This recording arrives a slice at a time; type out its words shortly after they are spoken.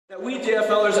We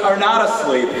DFLers are not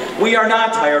asleep. We are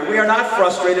not tired. We are not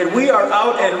frustrated. We are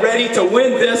out and ready to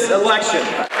win this election.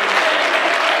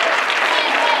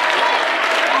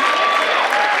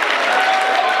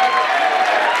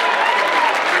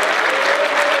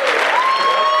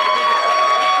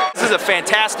 This is a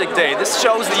fantastic day. This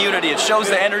shows the unity. It shows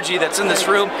the energy that's in this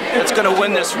room that's going to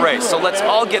win this race. So let's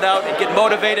all get out and get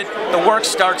motivated. The work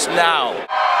starts now.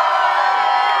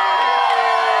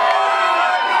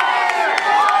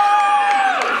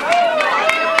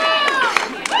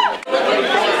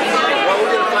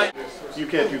 You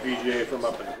can't do VGA from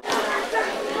up and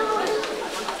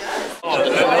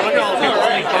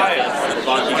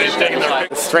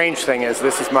The strange thing is,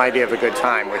 this is my day of a good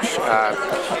time, which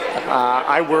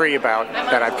I worry about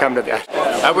that I've come to that.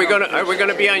 Are we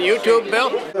gonna be on YouTube,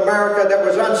 Bill? America that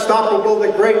was unstoppable,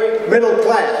 the great middle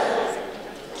class,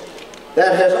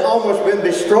 that has almost been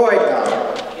destroyed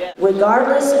now.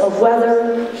 Regardless of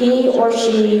whether he or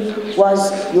she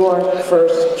was your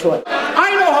first choice.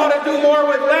 I know how to do more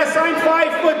with less. I'm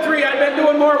 5'3". I've been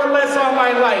doing more with less all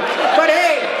my life. But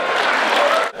hey!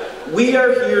 We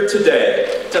are here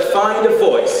today to find a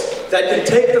voice that can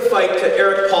take the fight to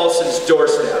Erik Paulsen's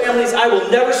doorstep. Families, I will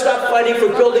never stop fighting for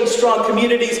building strong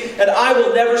communities, and I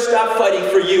will never stop fighting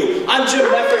for you. I'm Jim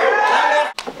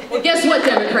Meffert. Well, guess what,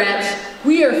 Democrats?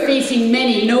 We are facing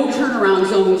many no-turnaround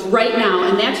zones right now,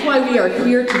 and that's why we are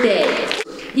here today.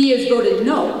 He has voted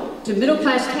no to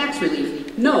middle-class tax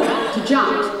relief, no to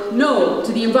jobs, no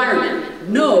to the environment,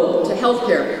 no to health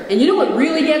care. And you know what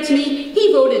really gets me?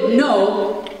 He voted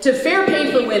no to fair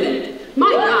pay for women.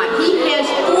 My God, he has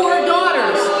 4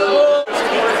 daughters.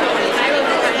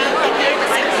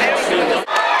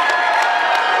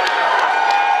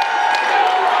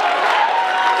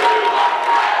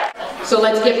 So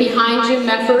let's get behind Jim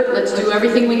Meffert. Let's do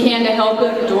everything we can to help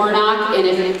him, door knock, and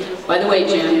if, by the way,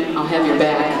 Jim, I'll have your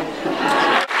back.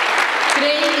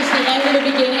 Today is the end of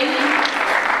the beginning.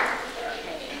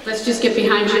 Let's just get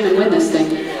behind Jim and win this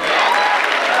thing.